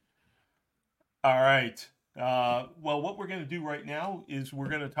 sir. All right. Well, what we're going to do right now is we're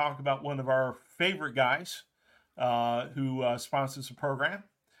going to talk about one of our favorite guys who sponsors the program.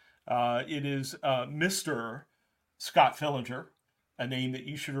 It is Mr. Scott Fillinger, a name that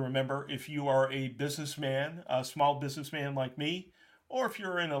you should remember if you are a businessman, a small businessman like me, or if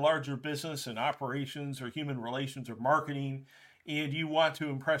you're in a larger business in operations or human relations or marketing, and you want to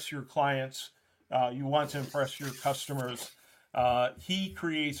impress your clients, you want to impress your customers. He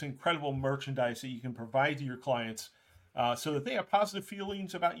creates incredible merchandise that you can provide to your clients so that they have positive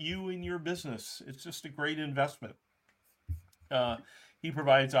feelings about you and your business. It's just a great investment. He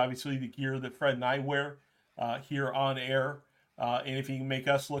provides, obviously, the gear that Fred and I wear here on air. And if he can make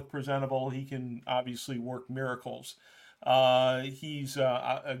us look presentable, he can obviously work miracles. He's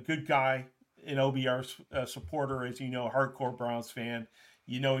a good guy, an OBR supporter, as you know, hardcore Browns fan.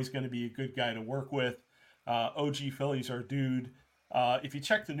 You know he's going to be a good guy to work with. OG Philly's our dude. If you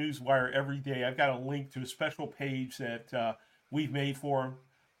check the Newswire every day, I've got a link to a special page that we've made for him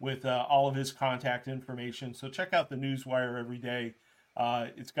with all of his contact information. So check out the Newswire every day.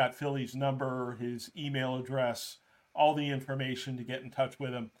 It's got Philly's number, his email address, all the information to get in touch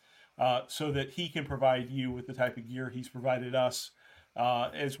with him so that he can provide you with the type of gear he's provided us,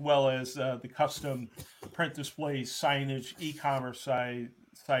 as well as the custom print displays, signage, e-commerce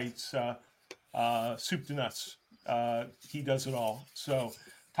sites, soup to nuts. He does it all. So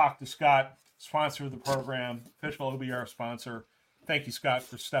talk to Scott, sponsor of the program, official OBR sponsor. Thank you, Scott,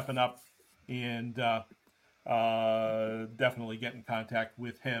 for stepping up, and definitely get in contact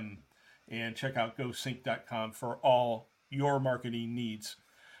with him and check out GoSync.com for all your marketing needs.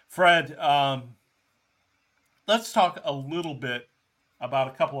 Fred, let's talk a little bit about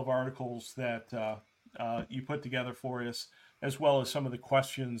a couple of articles that you put together for us, as well as some of the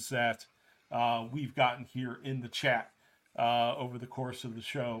questions that we've gotten here in the chat over the course of the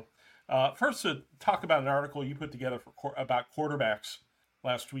show. First, to talk about an article you put together about quarterbacks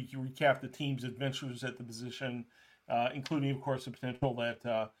last week. You recapped the team's adventures at the position, including, of course, the potential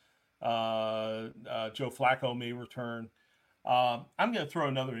that Joe Flacco may return. I'm going to throw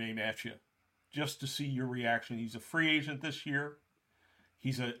another name at you just to see your reaction. He's a free agent this year.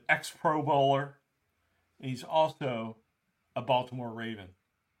 He's an ex-Pro Bowler. And he's also a Baltimore Raven.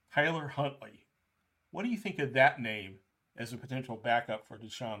 Tyler Huntley. What do you think of that name as a potential backup for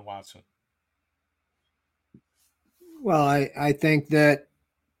Deshaun Watson? Well, I think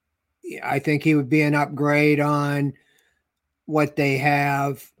he would be an upgrade on what they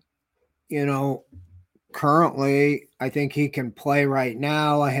have, you know, currently. I think he can play right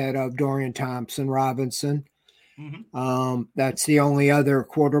now ahead of Dorian Thompson-Robinson. That's the only other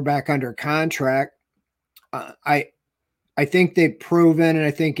quarterback under contract. I think they've proven, and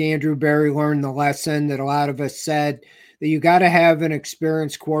I think Andrew Berry learned the lesson that a lot of us said, that you got to have an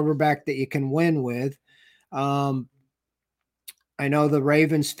experienced quarterback that you can win with. I know the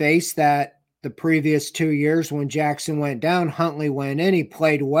Ravens faced that the previous 2 years when Jackson went down. Huntley went in, he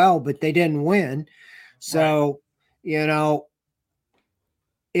played well, but they didn't win. So,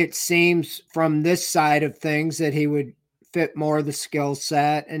 it seems from this side of things that he would fit more of the skill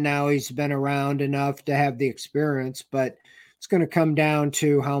set, and now he's been around enough to have the experience. But it's going to come down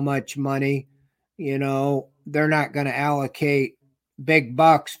to how much money. They're not going to allocate big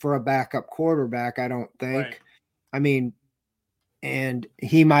bucks for a backup quarterback, I don't think. Right. I mean, and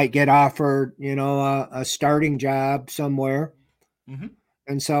he might get offered, a starting job somewhere.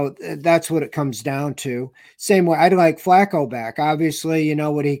 And so that's what it comes down to. Same way, I'd like Flacco back. Obviously, you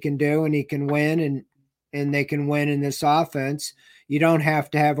know what he can do, and he can win, and they can win in this offense. You don't have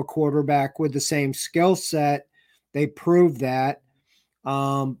to have a quarterback with the same skill set. They proved that.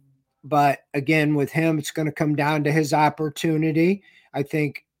 But again, with him, it's going to come down to his opportunity. I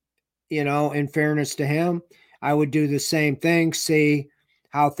think, in fairness to him, I would do the same thing, see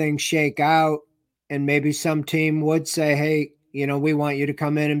how things shake out. And maybe some team would say, hey, we want you to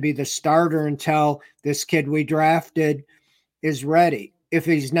come in and be the starter until this kid we drafted is ready. If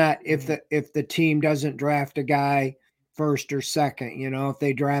he's not, if the team doesn't draft a guy first or second, if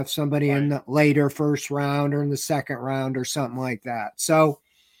they draft somebody in the later first round or in the second round or something like that. So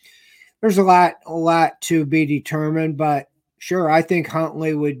there's a lot to be determined, but sure, I think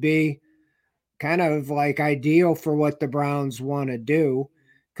Huntley would be kind of like ideal for what the Browns want to do,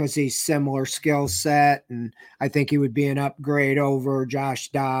 because he's similar skill set, and I think he would be an upgrade over Josh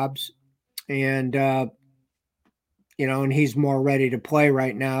Dobbs, and and he's more ready to play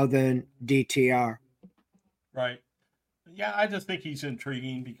right now than DTR. Right. Yeah, I just think he's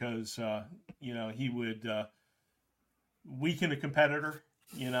intriguing because he would weaken a competitor,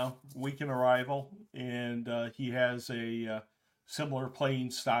 weaken a rival, and he has a similar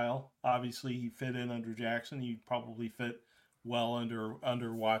playing style. Obviously, he fit in under Jackson. He'd probably fit well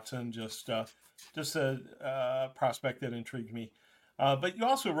under Watson. Just a prospect that intrigued me. But you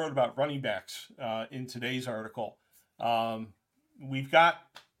also wrote about running backs in today's article. We've got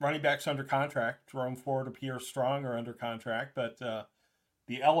running backs under contract. Jerome Ford and Pierre Strong are under contract, but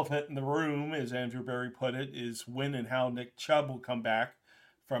the elephant in the room, as Andrew Berry put it, is when and how Nick Chubb will come back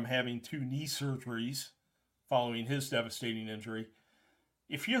from having 2 knee surgeries following his devastating injury.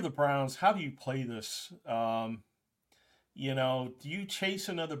 If you're the Browns, how do you play this? Do you chase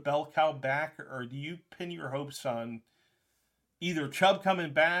another bell cow back, or do you pin your hopes on either Chubb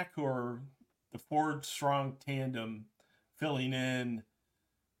coming back or the Ford-Strong tandem filling in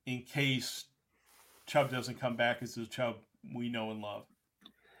case Chubb doesn't come back as the Chubb we know and love?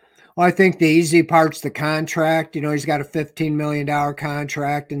 Well, I think the easy part's the contract. He's got a $15 million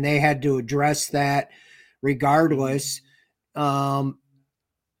contract, and they had to address that regardless.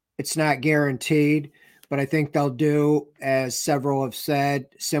 It's not guaranteed, but I think they'll do, as several have said,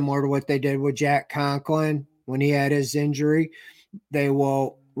 similar to what they did with Jack Conklin when he had his injury. They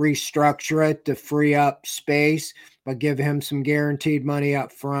will restructure it to free up space, but give him some guaranteed money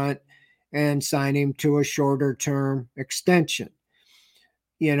up front and sign him to a shorter term extension.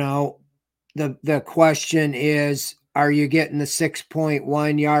 The question is, are you getting the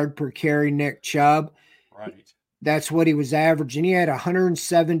 6.1 yard per carry Nick Chubb? Right. That's what he was averaging. He had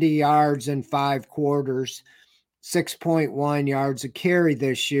 170 yards in 5 quarters, 6.1 yards a carry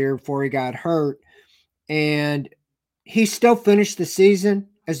this year before he got hurt. And he still finished the season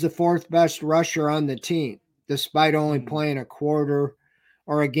as the 4th best rusher on the team, despite only playing a quarter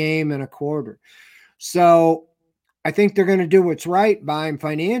or a game and a quarter. So I think they're going to do what's right by him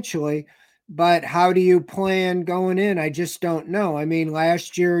financially, but how do you plan going in? I just don't know. I mean,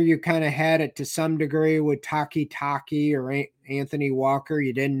 last year you kind of had it to some degree with Taki or Anthony Walker.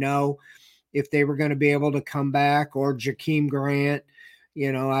 You didn't know if they were going to be able to come back, or Jakeem Grant,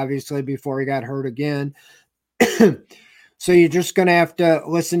 obviously before he got hurt again. So you're just going to have to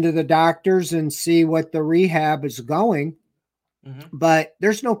listen to the doctors and see what the rehab is going. But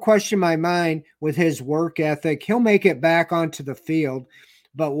there's no question in my mind with his work ethic, he'll make it back onto the field.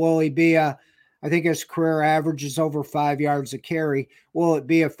 But will he be I think his career average is over 5 yards a carry. Will it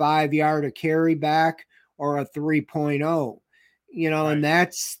be a 5 yard a carry back, or a 3.0, and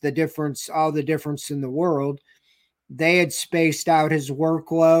that's the difference, all the difference in the world. They had spaced out his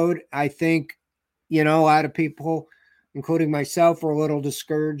workload. I think, a lot of people, including myself, were a little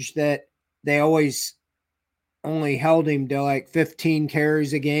discouraged that they always only held him to like 15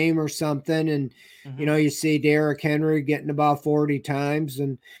 carries a game or something. And, you see Derrick Henry getting about 40 times,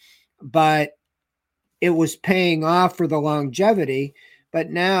 but it was paying off for the longevity. But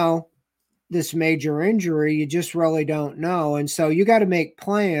now this major injury, you just really don't know. And so you got to make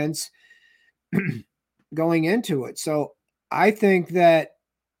plans going into it. So I think that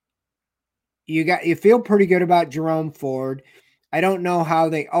you feel pretty good about Jerome Ford. I don't know how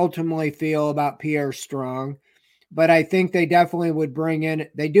they ultimately feel about Pierre Strong, but I think they definitely would bring in,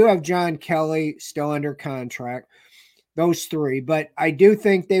 they do have John Kelly still under contract, those three, but I do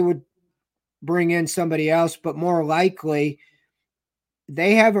think they would bring in somebody else, but more likely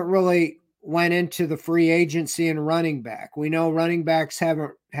they haven't really went into the free agency and running back. We know running backs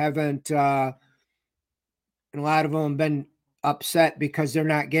haven't and a lot of them have been upset because they're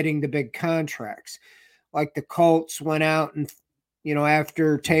not getting the big contracts. Like the Colts went out and,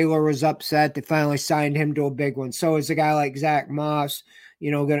 after Taylor was upset, they finally signed him to a big one. So is a guy like Zach Moss,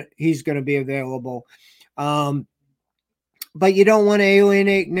 he's going to be available. But you don't want to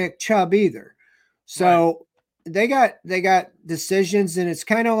alienate Nick Chubb either. So they got decisions, and it's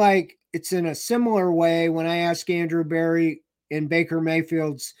kind of like, it's in a similar way when I asked Andrew Berry in Baker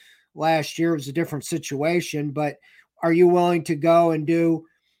Mayfield's last year. It was a different situation, but are you willing to go and do,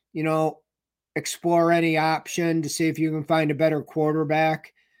 explore any option to see if you can find a better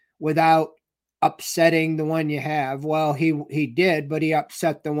quarterback without upsetting the one you have? Well, he did, but he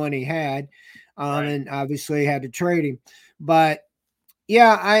upset the one he had, and obviously had to trade him. But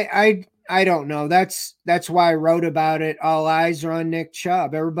yeah, I don't know. That's why I wrote about it. All eyes are on Nick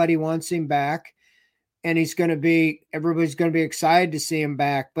Chubb. Everybody wants him back, and everybody's going to be excited to see him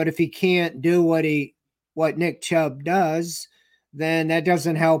back. But if he can't do what Nick Chubb does, then that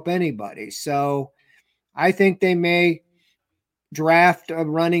doesn't help anybody. So I think they may draft a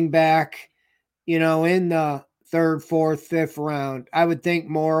running back, in the third, fourth, fifth round. I would think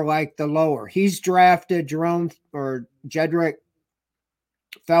more like the lower. He's drafted Jerome or Jedrick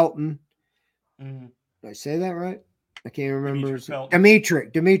Felton. Did I say that right? I can't remember.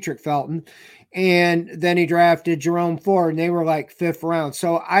 Demetric Felton. And then he drafted Jerome Ford, and they were like fifth round.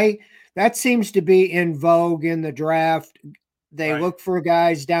 So that seems to be in vogue in the draft. They look for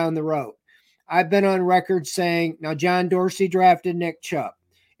guys down the road. I've been on record saying, now John Dorsey drafted Nick Chubb,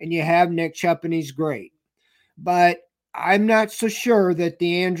 and you have Nick Chubb, and he's great. But I'm not so sure that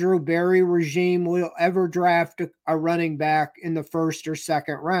the Andrew Berry regime will ever draft a running back in the first or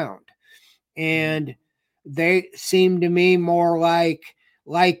second round. And they seem to me more like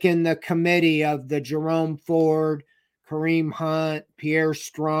in the committee of the Jerome Ford, Kareem Hunt, Pierre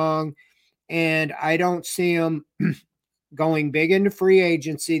Strong, and I don't see them going big into free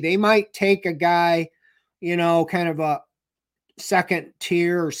agency. They might take a guy, kind of a second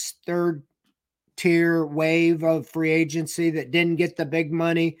tier or third tier wave of free agency that didn't get the big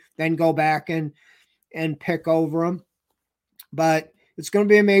money, then go back and pick over them. But it's going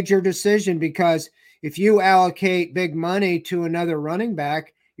to be a major decision, because if you allocate big money to another running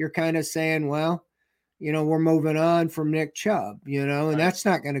back, you're kind of saying, well, we're moving on from Nick Chubb, and that's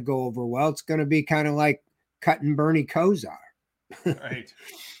not going to go over well. It's going to be kind of like cutting Bernie Kosar.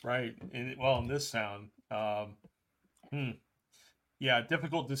 Right. And in this sound, yeah,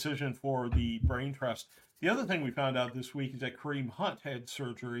 difficult decision for the brain trust. The other thing we found out this week is that Kareem Hunt had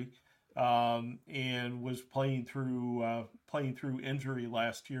surgery and was playing through injury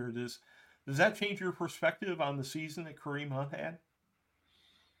last year. Does that change your perspective on the season that Kareem Hunt had?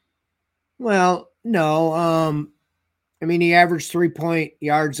 Well, no. He averaged 3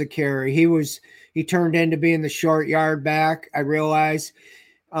 yards a carry. He turned into being the short yard back. I realize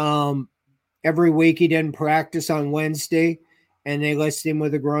every week he didn't practice on Wednesday, and they listed him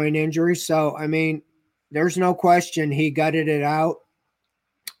with a groin injury. So, there's no question he gutted it out.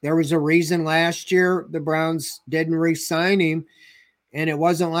 There was a reason last year the Browns didn't re-sign him, and it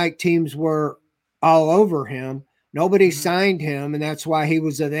wasn't like teams were all over him. Nobody signed him, and that's why he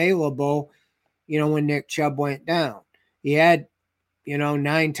was available, when Nick Chubb went down. He had,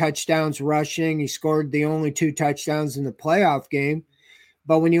 9 touchdowns rushing. He scored the only 2 touchdowns in the playoff game.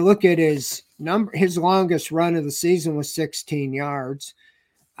 But when you look at his longest run of the season was 16 yards.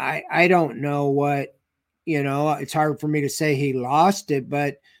 I don't know what, it's hard for me to say he lost it,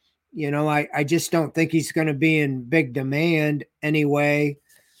 but, I just don't think he's going to be in big demand anyway,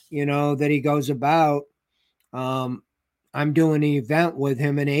 that he goes about. I'm doing an event with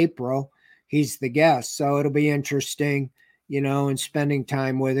him in April. he's the guest. So it'll be interesting, and spending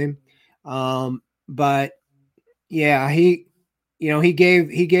time with him. But yeah, he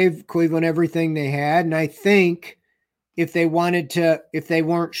gave Cleveland everything they had. And I think if they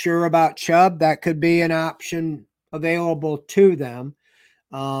weren't sure about Chubb, that could be an option available to them.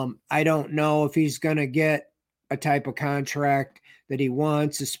 I don't know if he's going to get a type of contract that he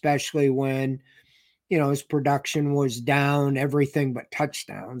wants, especially when, his production was down, everything but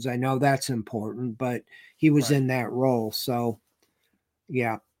touchdowns. I know that's important, but he was in that role. So,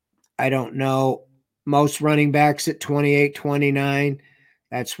 yeah, I don't know. Most running backs at 28, 29,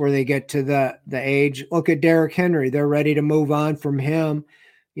 that's where they get to the age. Look at Derrick Henry. They're ready to move on from him,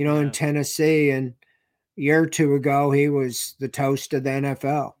 in Tennessee. And a year or two ago, he was the toast of the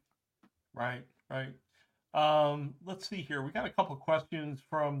NFL. Right. Let's see here. We got a couple questions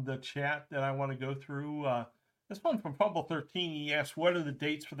from the chat that I want to go through. This one from Fumble 13. He asked, what are the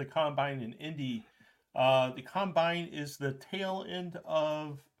dates for the Combine in Indy? The Combine is the tail end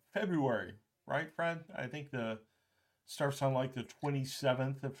of February, right, Fred? I think starts on like the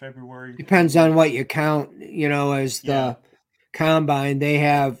 27th of February. Depends on what you count, as the Combine. They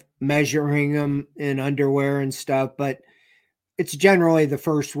have measuring them in underwear and stuff, but it's generally the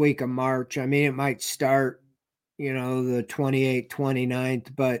first week of March. I mean, it might start, the 28th,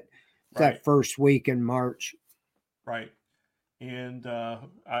 29th, but it's that first week in March. Right. And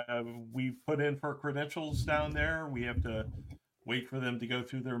we've put in for credentials down there. We have to wait for them to go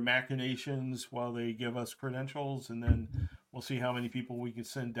through their machinations while they give us credentials, and then we'll see how many people we can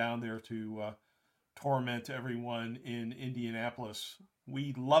send down there to torment everyone in Indianapolis.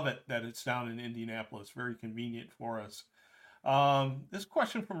 We love it that it's down in Indianapolis. Very convenient for us. This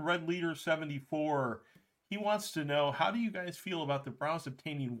question from Red Leader 74. He wants to know, how do you guys feel about the Browns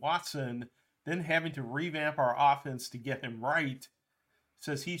obtaining Watson, then having to revamp our offense to get him right?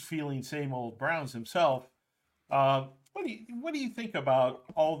 Says he's feeling same old Browns himself. What do you think about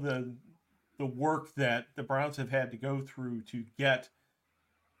all the work that the Browns have had to go through to get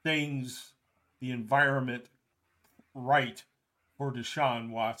things, the environment right for Deshaun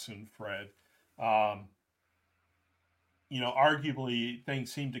Watson, Fred? Arguably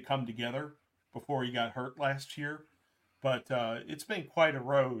things seemed to come together before he got hurt last year, but it's been quite a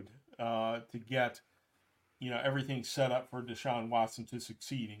road to get, everything set up for Deshaun Watson to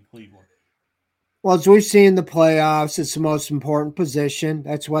succeed in Cleveland. Well, as we've seen in the playoffs, it's the most important position.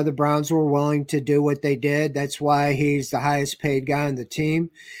 That's why the Browns were willing to do what they did. That's why he's the highest paid guy on the team,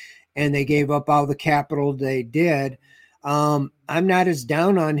 and they gave up all the capital they did. I'm not as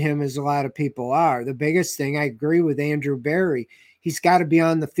down on him as a lot of people are. The biggest thing, I agree with Andrew Berry, he's got to be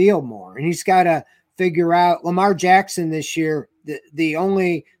on the field more, and he's got to figure out Lamar Jackson this year. The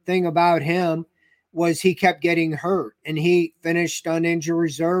only thing about him was he kept getting hurt, and he finished on injury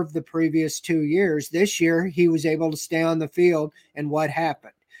reserve the previous 2 years. This year, he was able to stay on the field, and what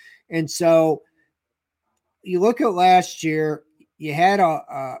happened? And so you look at last year, you had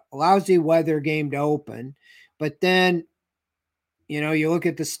a lousy weather game to open, but then, you look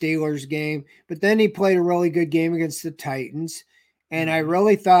at the Steelers game, but then he played a really good game against the Titans, and I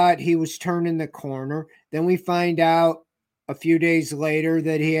really thought he was turning the corner. Then we find out a few days later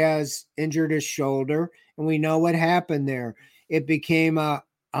that he has injured his shoulder, and we know what happened there. It became a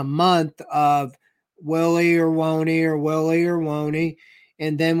month of Willie or won't he, or Willie or won't he.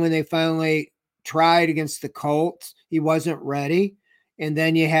 And then when they finally tried against the Colts, he wasn't ready. And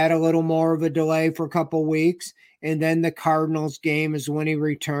then you had a little more of a delay for a couple weeks. And then the Cardinals game is when he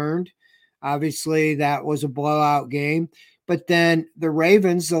returned. Obviously, that was a blowout game. But then the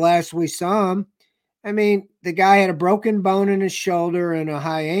Ravens, the last we saw him, I mean, the guy had a broken bone in his shoulder and a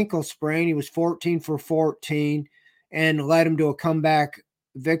high ankle sprain. He was 14 for 14 and led him to a comeback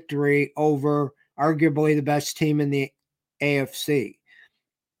victory over arguably the best team in the AFC.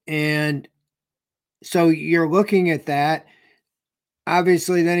 And so you're looking at that.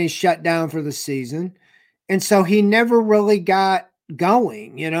 Obviously, then he's shut down for the season. And so he never really got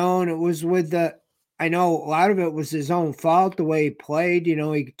going, and it was I know a lot of it was his own fault, the way he played.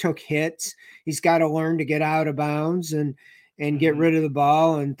 He took hits. He's got to learn to get out of bounds and get rid of the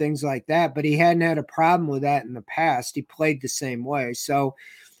ball and things like that. But he hadn't had a problem with that in the past. He played the same way. So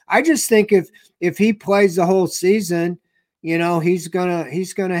I just think if he plays the whole season, he's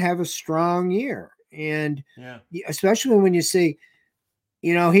gonna have a strong year. And especially when you see,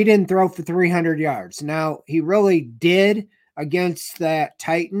 he didn't throw for 300 yards. Now, he really did against that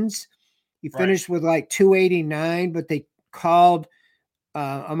Titans. He finished with like 289, but they called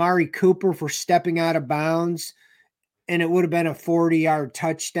Amari Cooper for stepping out of bounds, and it would have been a 40-yard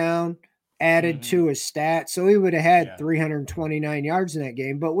touchdown. added to his stats. So he would have had 329 yards in that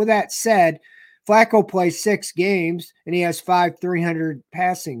game. But with that said, Flacco plays 6 games and he has 5 300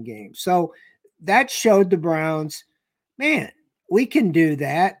 passing games. So that showed the Browns, man, we can do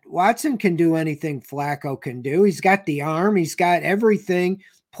that. Watson can do anything Flacco can do. He's got the arm, he's got everything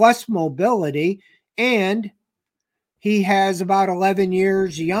plus mobility, and he has about 11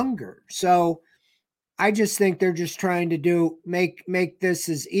 years younger. So I just think they're just trying to make this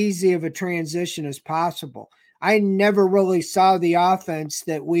as easy of a transition as possible. I never really saw the offense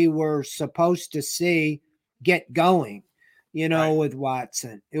that we were supposed to see get going, with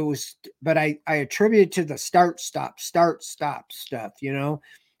Watson. It was, but I attribute it to the start, stop stuff,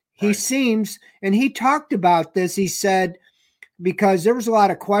 He seems, and he talked about this, he said, because there was a lot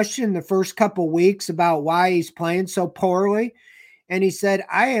of question the first couple weeks about why he's playing so poorly. And he said,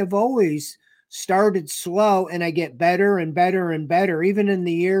 I have always started slow and I get better and better and better, even in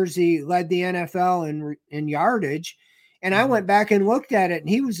the years he led the NFL in yardage. And I went back and looked at it, and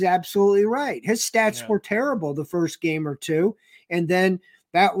he was absolutely right. His stats were terrible the first game or two. And then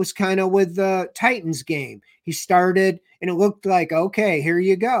that was kind of with the Titans game. He started and it looked like, okay, here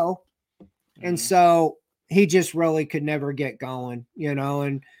you go. And so he just really could never get going,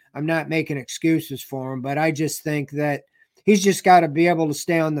 and I'm not making excuses for him, but I just think that he's just got to be able to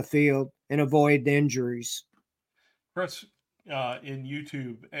stay on the field and avoid the injuries. Chris in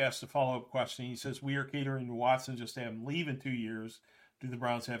YouTube asked a follow-up question. He says, we are catering to Watson just to have him leave in 2 years. Do the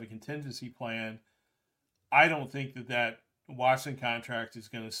Browns have a contingency plan? I don't think that Watson contract is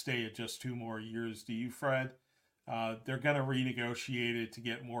going to stay at just 2 more years. Do you, Fred? They're going to renegotiate it to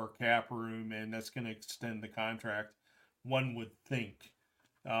get more cap room, and that's going to extend the contract, one would think.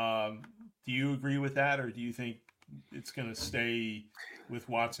 Do you agree with that, or do you think it's going to stay with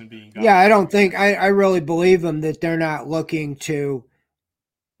Watson being gone? Yeah, I don't think I really believe them that they're not looking to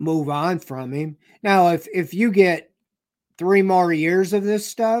move on from him. Now, if you get 3 more years of this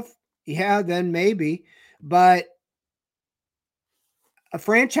stuff, then maybe. But a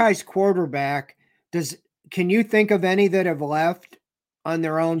franchise quarterback, can you think of any that have left on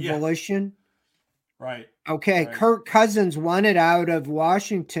their own volition? Right. Okay. Right. Kirk Cousins wanted out of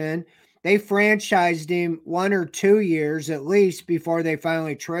Washington. They franchised him 1 or 2 years at least before they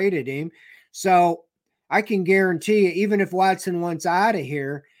finally traded him. So I can guarantee you, even if Watson wants out of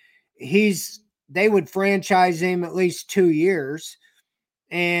here, they would franchise him at least 2 years.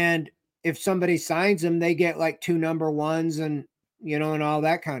 And if somebody signs him, they get like 2 number ones and, and all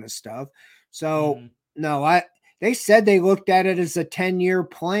that kind of stuff. So no, they said they looked at it as a 10-year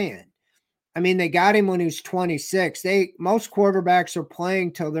plan. I mean, they got him when he was 26. Most quarterbacks are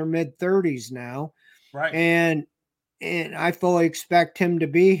playing till their mid-30s now. Right. And I fully expect him to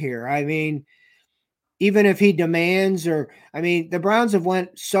be here. I mean, even if he demands the Browns have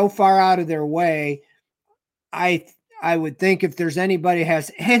went so far out of their way. I would think if there's anybody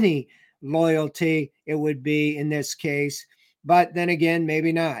has any loyalty, it would be in this case. But then again,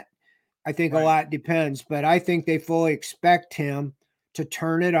 maybe not. I think a lot depends, but I think they fully expect him to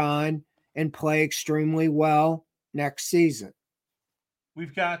turn it on and play extremely well next season.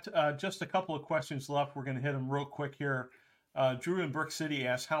 We've got just a couple of questions left. We're going to hit them real quick here. Drew in Brick City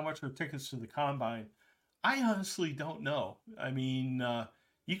asks, how much are tickets to the Combine? I honestly don't know. I mean,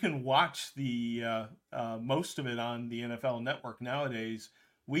 you can watch the most of it on the NFL Network nowadays.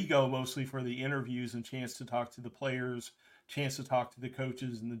 We go mostly for the interviews and chance to talk to the players, chance to talk to the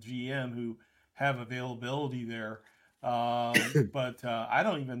coaches and the GM who have availability there. But I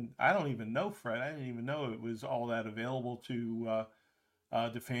don't even know, Fred. I didn't even know it was all that available to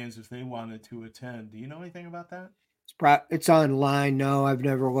fans if they wanted to attend. Do you know anything about that? It's online. No, I've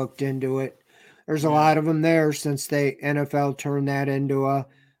never looked into it. There's a lot of them there since NFL turned that into a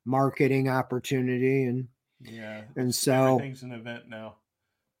marketing opportunity, and so everything's an event now.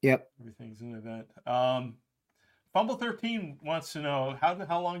 Yep, everything's an event. Fumble 13 wants to know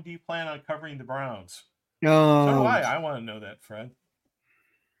how long do you plan on covering the Browns? So do I. I want to know that, Fred.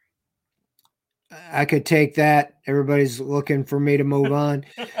 I could take that. Everybody's looking for me to move on.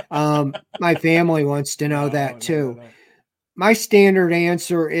 My family wants to know that too. No. My standard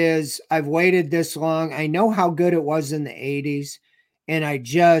answer is I've waited this long. I know how good it was in the 80s, and I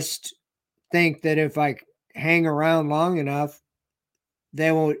just think that if I hang around long enough,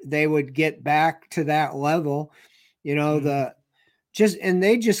 they would get back to that level. And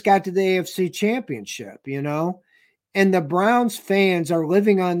they just got to the AFC Championship, and the Browns fans are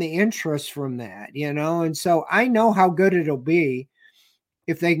living on the interest from that, and so I know how good it'll be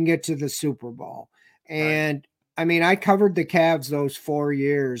if they can get to the Super Bowl. And I mean, I covered the Cavs those 4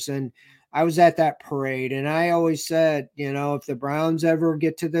 years, and I was at that parade, and I always said, if the Browns ever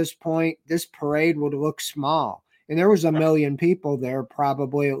get to this point, this parade would look small. And there was 1 million people there,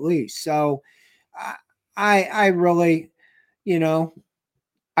 probably at least. So I really,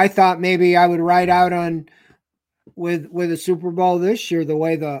 I thought maybe I would ride out on with a Super Bowl this year, the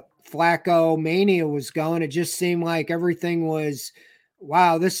way the Flacco mania was going. It just seemed like everything was,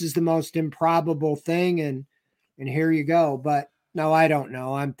 wow, this is the most improbable thing, and here you go. But no, I don't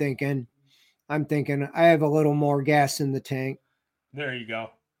know. I'm thinking I have a little more gas in the tank. There you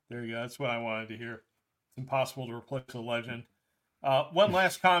go. There you go. That's what I wanted to hear. It's impossible to replace a legend. One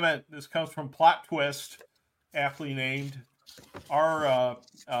last comment. This comes from Plot Twist, aptly named. Our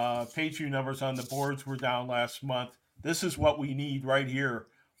page view numbers on the boards were down last month. This is what we need right here.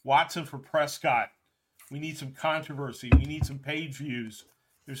 Watson for Prescott. We need some controversy. We need some page views.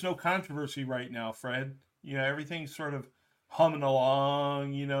 There's no controversy right now, Fred. Everything's sort of humming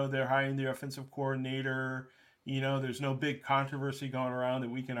along. They're hiring the offensive coordinator. There's no big controversy going around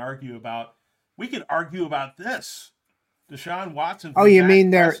that we can argue about. We can argue about this. Deshaun Watson. Oh, you mean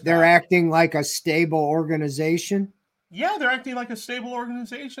they're acting like a stable organization? Yeah, they're acting like a stable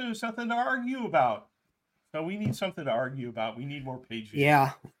organization. There's something to argue about. So we need something to argue about. We need more page views.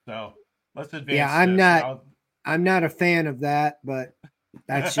 Yeah. So let's advance. Yeah, I'm not a fan of that, but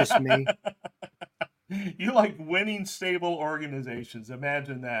that's just me. You like winning stable organizations.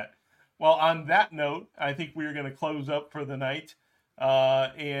 Imagine that. Well, on that note, I think we're going to close up for the night.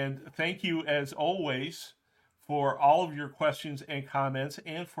 And thank you, as always, for all of your questions and comments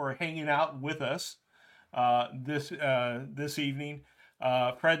and for hanging out with us this evening.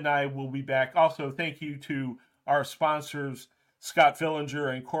 Fred and I will be back. Also, thank you to our sponsors, Scott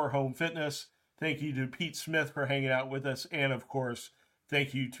Fillinger and Core Home Fitness. Thank you to Pete Smith for hanging out with us. And, of course,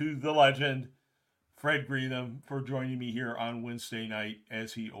 thank you to the legend, Fred Greetham, for joining me here on Wednesday night,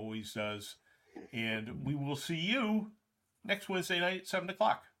 as he always does. And we will see you next Wednesday night at 7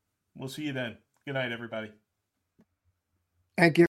 o'clock. We'll see you then. Good night, everybody. Thank you.